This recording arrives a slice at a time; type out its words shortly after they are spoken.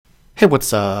Hey,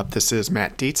 what's up? This is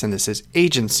Matt Dietz, and this is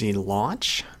Agency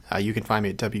Launch. You can find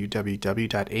me at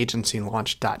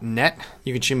www.agencylaunch.net.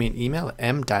 You can shoot me an email at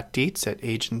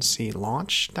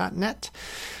m.dietz@agencylaunch.net.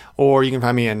 Or you can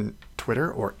find me on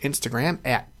Twitter or Instagram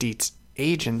at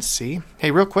DietzAgency.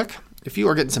 Hey, real quick, if you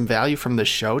are getting some value from this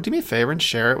show, do me a favor and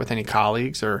share it with any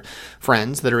colleagues or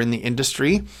friends that are in the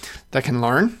industry that can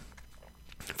learn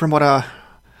from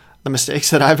the mistakes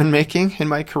that I've been making in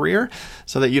my career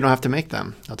so that you don't have to make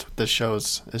them. That's what this show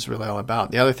is really all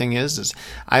about. The other thing is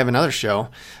I have another show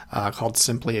called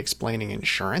Simply Explaining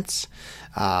Insurance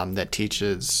that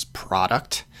teaches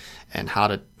product and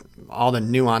all the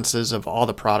nuances of all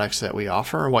the products that we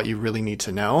offer and what you really need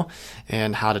to know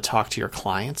and how to talk to your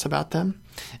clients about them.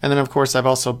 And then, of course, I've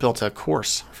also built a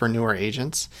course for newer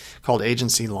agents called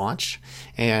Agency Launch,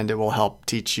 and it will help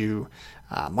teach you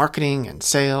marketing and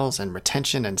sales and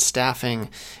retention and staffing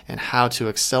and how to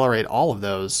accelerate all of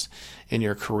those in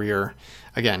your career.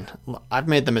 Again, I've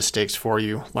made the mistakes for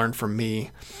you. Learn from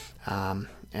me,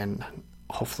 and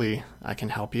hopefully I can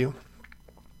help you.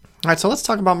 All right, so let's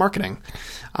talk about marketing.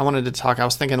 I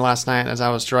was thinking last night as I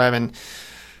was driving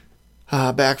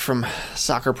back from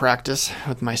soccer practice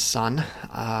with my son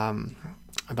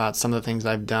about some of the things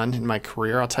I've done in my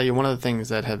career. I'll tell you one of the things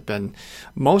that have been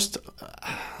most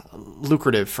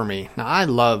lucrative for me. Now, I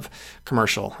love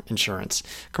commercial insurance.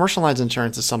 Commercial lines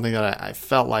insurance is something that I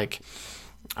felt like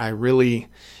I really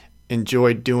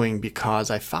enjoyed doing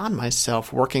because I found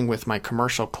myself working with my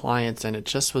commercial clients, and it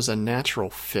just was a natural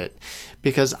fit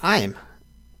because I'm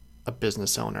a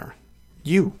business owner.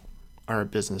 You are a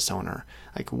business owner.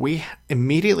 Like, we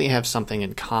immediately have something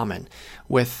in common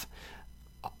with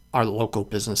our local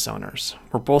business owners.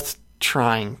 We're both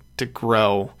trying to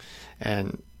grow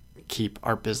and keep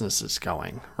our businesses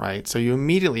going, right? So you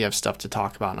immediately have stuff to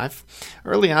talk about. And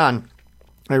early on,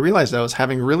 I realized I was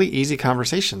having really easy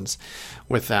conversations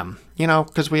with them,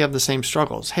 because we have the same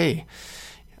struggles. Hey,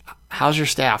 how's your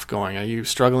staff going? Are you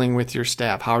struggling with your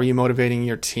staff? How are you motivating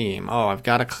your team? Oh, I've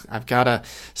got a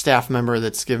staff member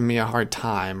that's giving me a hard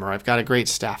time, or I've got a great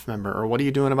staff member, or what are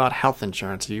you doing about health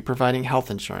insurance? Are you providing health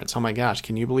insurance? Oh my gosh,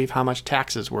 can you believe how much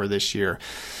taxes were this year?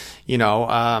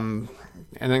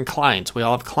 And then clients. We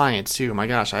all have clients too. My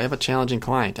gosh, I have a challenging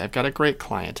client. I've got a great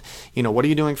client. What are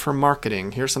you doing for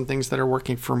marketing? Here's some things that are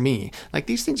working for me. Like,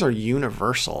 these things are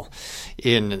universal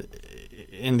in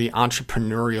the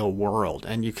entrepreneurial world,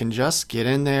 and you can just get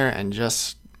in there and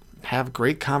just have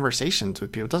great conversations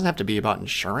with people. It doesn't have to be about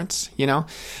insurance,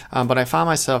 but I found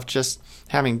myself just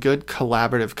having good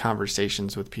collaborative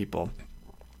conversations with people.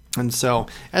 And so,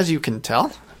 as you can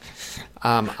tell,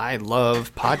 I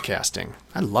love podcasting.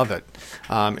 I love it.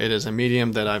 It is a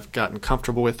medium that I've gotten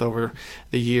comfortable with over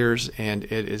the years, and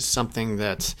it is something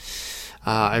that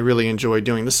I really enjoy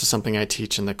doing. This is something I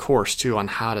teach in the course, too, on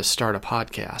how to start a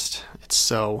podcast. It's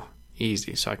so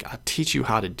easy. So I teach you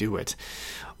how to do it.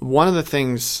 One of the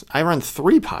things, I run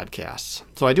 3 podcasts.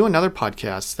 So I do another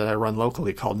podcast that I run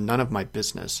locally called None of My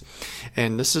Business.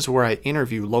 And this is where I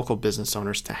interview local business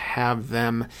owners to have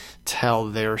them tell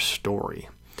their story.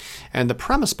 And the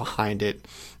premise behind it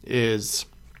is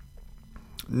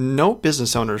no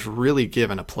business owner is really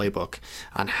given a playbook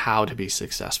on how to be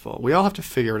successful. We all have to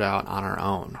figure it out on our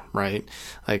own, right?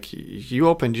 Like, you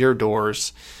opened your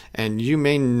doors and you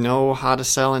may know how to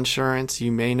sell insurance.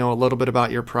 You may know a little bit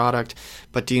about your product,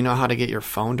 but do you know how to get your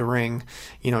phone to ring?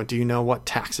 Do you know what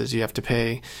taxes you have to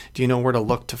pay? Do you know where to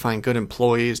look to find good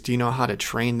employees? Do you know how to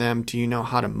train them? Do you know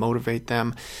how to motivate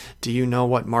them? Do you know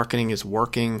what marketing is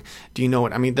working? Do you know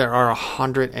there are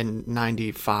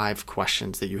 195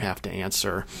 questions that you have to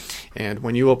answer. And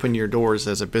when you open your doors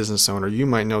as a business owner, you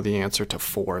might know the answer to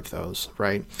 4 of those,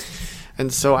 right?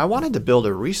 And so I wanted to build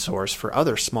a resource for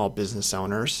other small business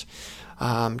owners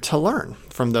to learn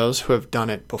from those who have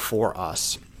done it before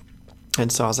us.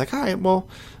 And so I was like, all right, well,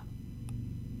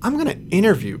 I'm going to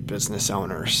interview business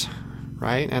owners,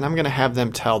 right? And I'm going to have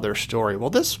them tell their story. Well,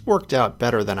 this worked out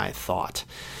better than I thought.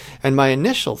 And my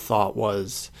initial thought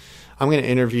was, I'm going to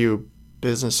interview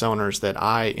business owners that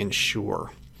I insure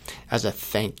as a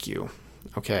thank you.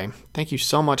 Okay, thank you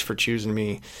so much for choosing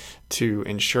me to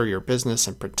insure your business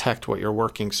and protect what you're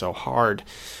working so hard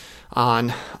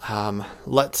on.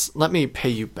 Let me pay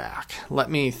you back. Let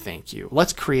me thank you.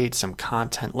 Let's create some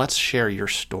content. Let's share your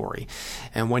story.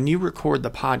 And when you record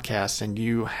the podcast and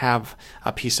you have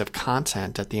a piece of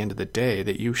content at the end of the day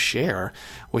that you share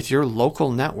with your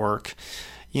local network,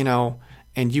 and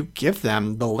you give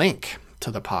them the link to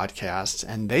the podcast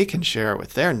and they can share it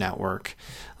with their network,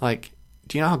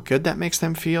 do you know how good that makes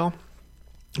them feel?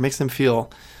 It makes them feel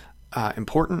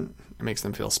important. It makes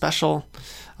them feel special.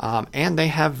 And they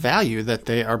have value that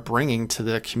they are bringing to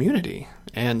the community.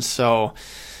 And so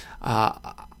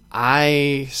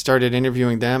I started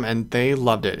interviewing them, and they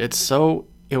loved it.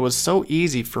 It was so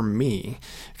easy for me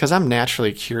because I'm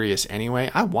naturally curious anyway.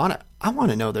 I want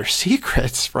to know their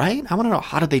secrets, right? I want to know,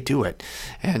 how did they do it,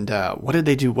 and what did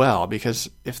they do well? Because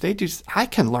if they do, I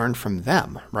can learn from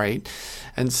them, right?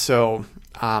 And so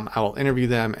I will interview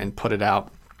them and put it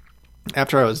out.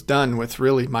 After I was done with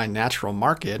really my natural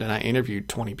market, and I interviewed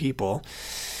 20 people,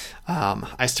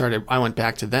 I went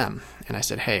back to them and I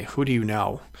said, hey, who do you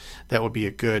know that would be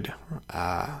a good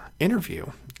interview?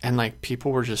 And like,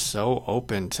 people were just so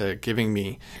open to giving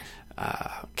me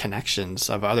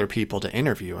connections of other people to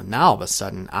interview. And now all of a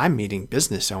sudden I'm meeting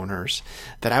business owners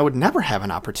that I would never have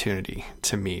an opportunity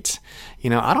to meet. I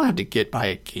don't have to get by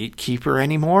a gatekeeper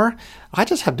anymore. I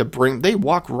just have to they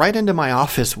walk right into my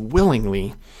office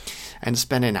willingly and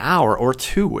spend an hour or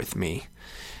two with me.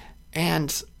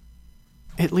 And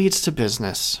it leads to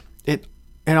business. It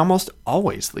almost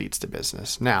always leads to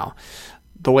business. Now,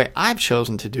 the way I've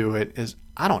chosen to do it is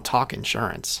I don't talk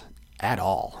insurance at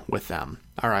all with them.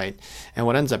 All right. And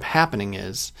what ends up happening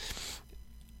is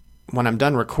when I'm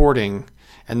done recording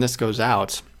and this goes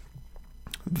out,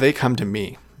 they come to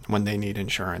me when they need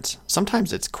insurance.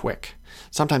 Sometimes it's quick.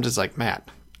 Sometimes it's like, Matt,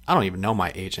 I don't even know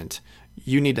my agent.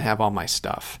 You need to have all my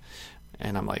stuff.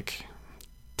 And I'm like,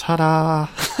 ta-da.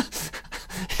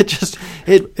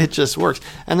 It just works.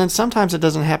 And then sometimes it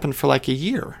doesn't happen for like a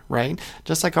year, right?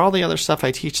 Just like all the other stuff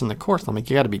I teach in the course, I'm like,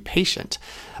 you got to be patient.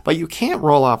 But you can't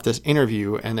roll off this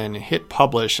interview and then hit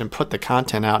publish and put the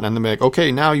content out and then be like,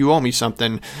 okay, now you owe me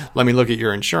something. Let me look at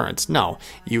your insurance. No,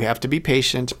 you have to be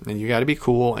patient, and you got to be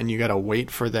cool, and you got to wait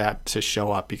for that to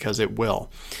show up, because it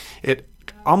will.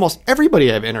 Almost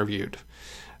everybody I've interviewed,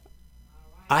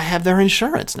 I have their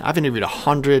insurance. Now, I've interviewed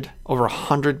over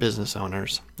 100 business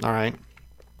owners. All right.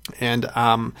 And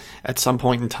at some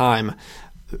point in time,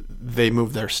 they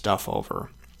move their stuff over.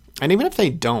 And even if they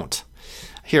don't,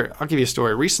 here, I'll give you a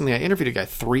story. Recently, I interviewed a guy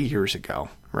 3 years ago,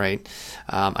 right?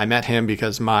 I met him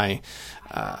because my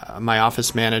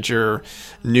office manager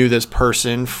knew this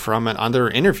person from an other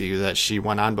interview that she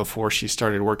went on before she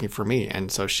started working for me.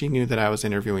 And so she knew that I was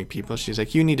interviewing people. She's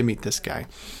like, you need to meet this guy.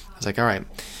 I was like, all right.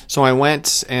 So I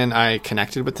went and I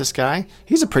connected with this guy.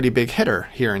 He's a pretty big hitter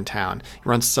here in town. He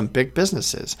runs some big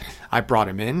businesses. I brought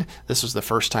him in. This was the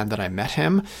first time that I met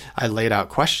him. I laid out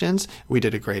questions. We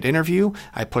did a great interview.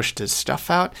 I pushed his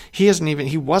stuff out. He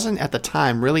wasn't at the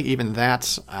time really even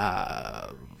that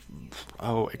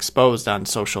exposed on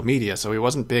social media. So he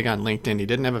wasn't big on LinkedIn. He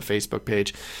didn't have a Facebook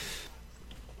page.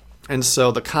 And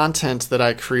so the content that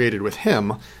I created with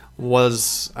him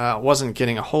wasn't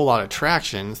getting a whole lot of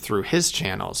traction through his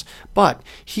channels, but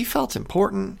he felt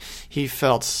important. He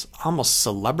felt almost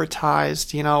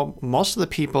celebritized. Most of the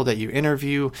people that you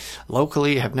interview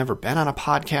locally have never been on a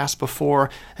podcast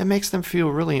before. It makes them feel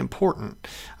really important.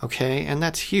 Okay. And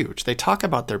that's huge. They talk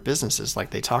about their businesses like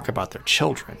they talk about their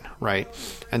children, right?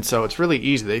 And so it's really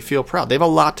easy. They feel proud. They have a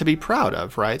lot to be proud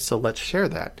of, right? So let's share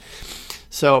that.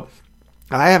 So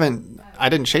I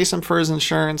didn't chase him for his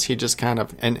insurance. He just kind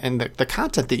of, and the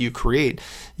content that you create,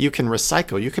 you can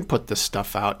recycle. You can put this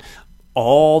stuff out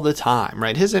all the time,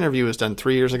 right? His interview was done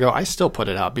 3 years ago. I still put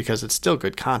it out because it's still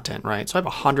good content, right? So I have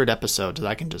 100 episodes that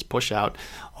I can just push out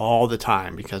all the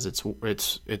time because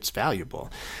it's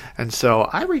valuable. And so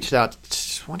I reached out.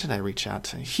 When did I reach out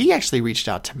to? He actually reached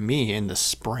out to me in the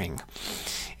spring.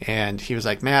 And he was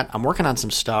like, Matt, I'm working on some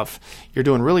stuff. You're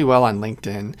doing really well on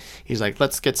LinkedIn. He's like,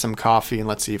 let's get some coffee and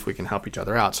let's see if we can help each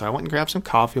other out. So I went and grabbed some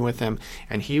coffee with him,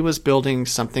 and he was building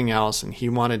something else, and he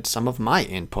wanted some of my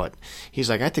input. He's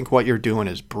like, I think what you're doing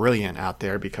is brilliant out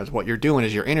there, because what you're doing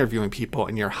is you're interviewing people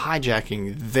and you're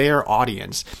hijacking their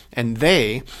audience, and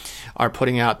they are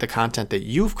putting out the content that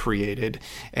you've created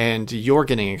and you're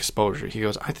getting exposure. He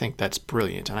goes, I think that's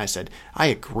brilliant. And I said, I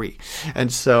agree.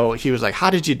 And so he was like, how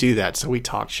did you do that? So we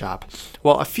talked shop.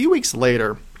 Well, a few weeks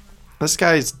later, this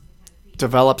guy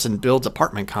develops and builds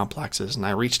apartment complexes, and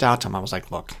I reached out to him. I was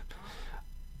like, look,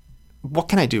 what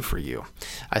can I do for you?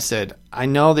 I said, I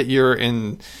know that you're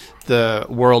in the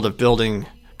world of building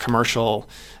commercial,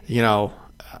 or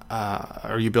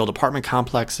you build apartment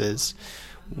complexes.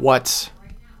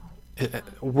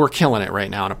 We're killing it right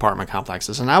now in apartment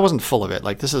complexes. And I wasn't full of it.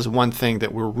 Like, this is one thing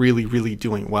that we're really, really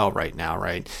doing well right now,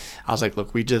 right? I was like,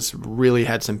 look, we just really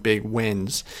had some big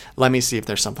wins. Let me see if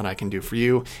there's something I can do for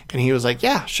you. And he was like,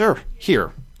 yeah, sure,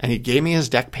 here. And he gave me his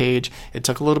deck page. It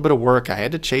took a little bit of work. I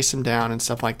had to chase him down and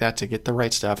stuff like that to get the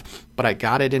right stuff, but I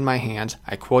got it in my hands.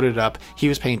 I quoted it up. He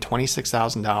was paying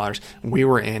 $26,000. We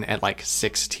were in at like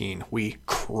 16. We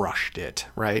crushed it,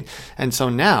 right? And so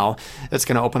now it's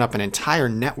going to open up an entire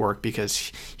network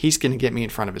because he's going to get me in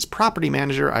front of his property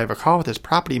manager. I have a call with his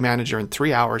property manager in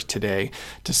 3 hours today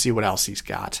to see what else he's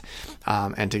got,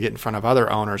 and to get in front of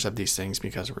other owners of these things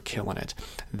because we're killing it.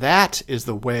 That is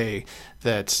the way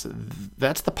that's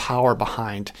the power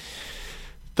behind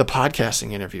the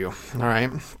podcasting interview. All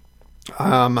right.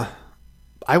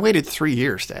 I waited 3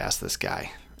 years to ask this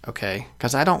guy. Okay.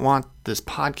 Because I don't want this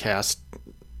podcast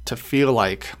to feel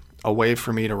like a way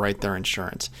for me to write their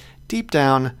insurance. Deep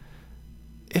down,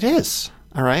 it is.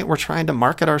 All right. We're trying to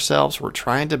market ourselves. We're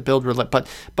trying to build,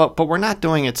 but we're not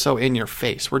doing it so in your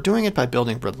face. We're doing it by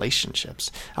building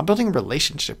relationships. I'm building a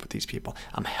relationship with these people.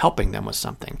 I'm helping them with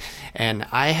something. And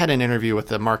I had an interview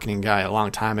with a marketing guy a long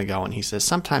time ago, and he said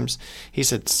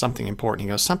something important. He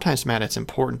goes, sometimes, Matt, it's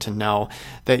important to know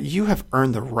that you have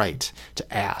earned the right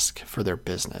to ask for their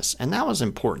business. And that was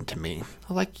important to me. I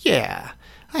was like, yeah,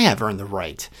 I have earned the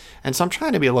right. And so I'm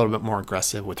trying to be a little bit more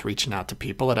aggressive with reaching out to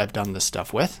people that I've done this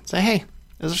stuff with. Say, hey,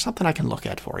 is there something I can look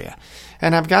at for you?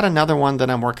 And I've got another one that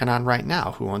I'm working on right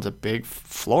now who owns a big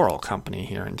floral company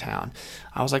here in town.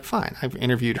 I was like, fine. I've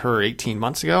interviewed her 18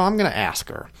 months ago. I'm going to ask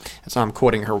her. And so I'm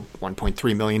quoting her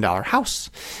 $1.3 million house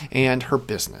and her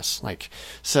business.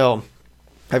 So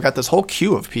I've got this whole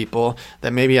queue of people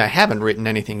that maybe I haven't written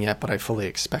anything yet, but I fully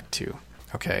expect to.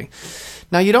 Okay.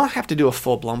 Now, you don't have to do a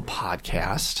full-blown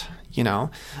podcast. You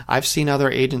know, I've seen other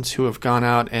agents who have gone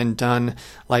out and done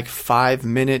like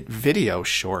 5-minute video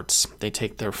shorts. They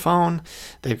take their phone,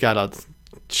 they've got a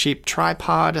cheap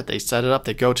tripod, they set it up,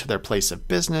 they go to their place of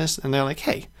business, and they're like,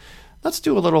 hey, let's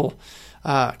do a little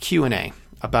Q&A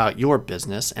about your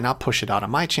business, and I'll push it out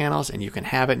on my channels, and you can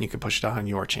have it, and you can push it out on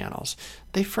your channels.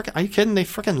 Are you kidding? They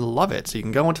freaking love it. So you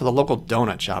can go into the local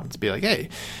donut shop and be like, hey,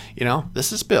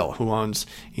 this is Bill who owns,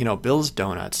 Bill's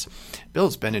Donuts.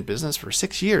 Bill's been in business for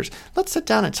 6 years. Let's sit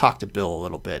down and talk to Bill a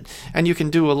little bit. And you can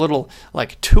do a little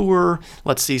tour.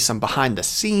 Let's see some behind the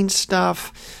scenes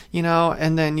stuff,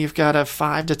 and then you've got a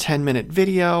 5 to 10 minute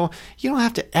video. You don't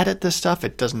have to edit this stuff.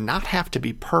 It does not have to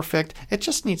be perfect. It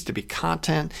just needs to be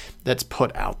content that's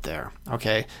put out there.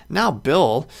 Okay. Now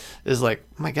Bill is like,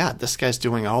 oh my God, this guy's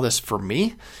doing all this for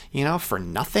me, for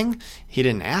nothing. He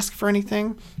didn't ask for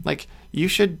anything. You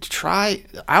should try.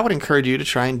 I would encourage you to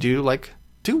try and do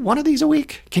one of these a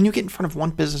week. Can you get in front of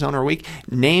one business owner a week?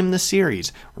 Name the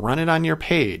series. Run it on your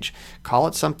page. Call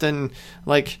it something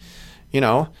like,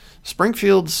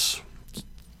 Springfield's,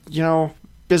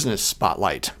 business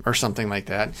spotlight or something like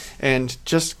that. And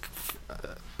just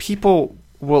people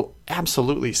will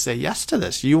absolutely say yes to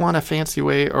this. You want a fancy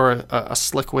way or a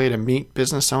slick way to meet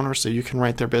business owners so you can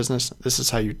write their business? This is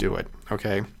how you do it.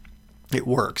 Okay. It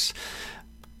works.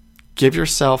 Give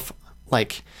yourself a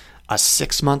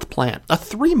 6-month plan, a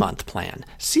 3-month plan.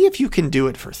 See if you can do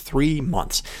it for 3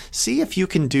 months. See if you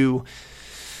can do,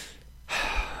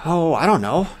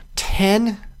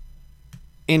 10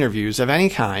 interviews of any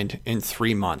kind in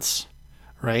 3 months,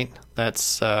 right?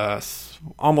 That's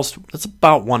that's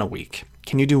about one a week.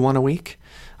 Can you do one a week?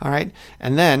 All right.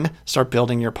 And then start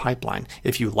building your pipeline.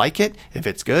 If you like it, if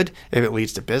it's good, if it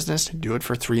leads to business, do it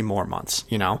for 3 more months.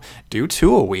 Do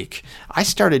 2 a week. I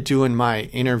started doing my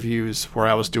interviews where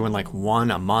I was doing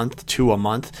 1 a month, 2 a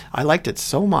month. I liked it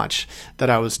so much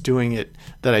that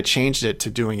I changed it to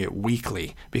doing it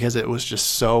weekly because it was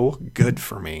just so good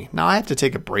for me. Now I have to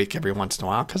take a break every once in a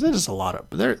while because it is a lot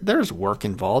of, there's work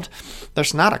involved.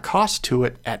 There's not a cost to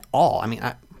it at all. I mean,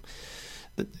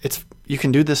 you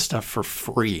can do this stuff for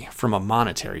free from a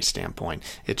monetary standpoint.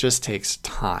 It just takes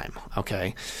time,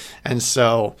 okay? And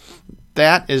so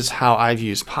that is how I've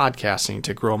used podcasting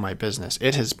to grow my business.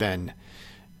 It's been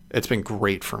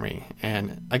great for me.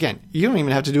 And again, you don't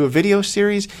even have to do a video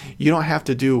series. You don't have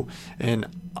to do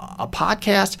a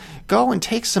podcast. Go and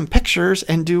take some pictures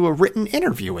and do a written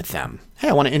interview with them. Hey,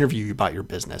 I want to interview you about your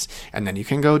business. And then you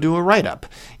can go do a write-up,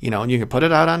 and you can put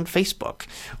it out on Facebook,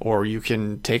 or you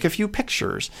can take a few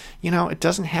pictures. It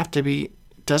doesn't have to be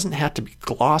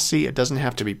glossy. It doesn't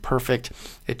have to be perfect.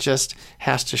 It just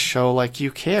has to show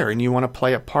you care and you want to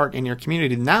play a part in your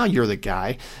community. Now you're the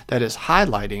guy that is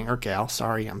highlighting, or gal,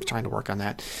 sorry, I'm trying to work on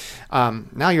that.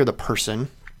 Now you're the person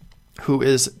who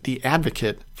is the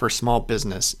advocate for small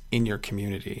business in your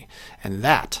community. And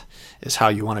that is how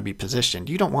you want to be positioned.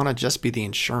 You don't want to just be the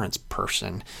insurance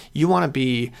person. You want to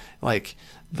be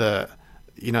the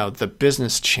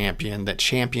business champion that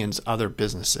champions other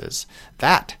businesses.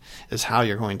 That is how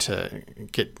you're going to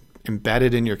get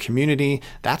embedded in your community,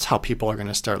 that's how people are going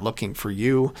to start looking for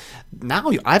you.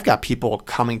 Now I've got people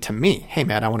coming to me. Hey,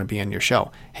 Matt, I want to be on your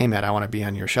show. Hey, Matt, I want to be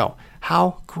on your show.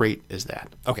 How great is that?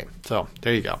 Okay, so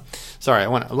there you go. Sorry, I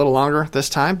went a little longer this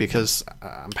time because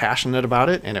I'm passionate about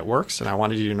it and it works, and I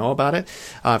wanted you to know about it.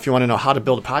 If you want to know how to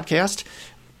build a podcast,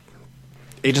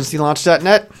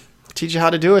 agencylaunch.net. Teach you how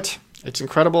to do it. It's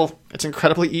incredible. It's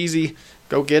incredibly easy.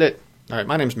 Go get it. All right,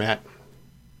 my name's Matt.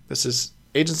 This is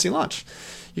Agency Launch.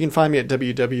 You can find me at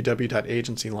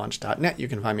www.agencylaunch.net. You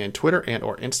can find me on Twitter and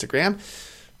or Instagram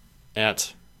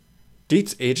at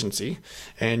Dietz Agency,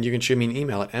 and you can shoot me an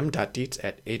email at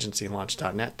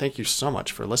m.dietz@agencylaunch.net. Thank you so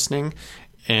much for listening,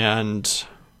 and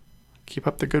keep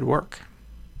up the good work.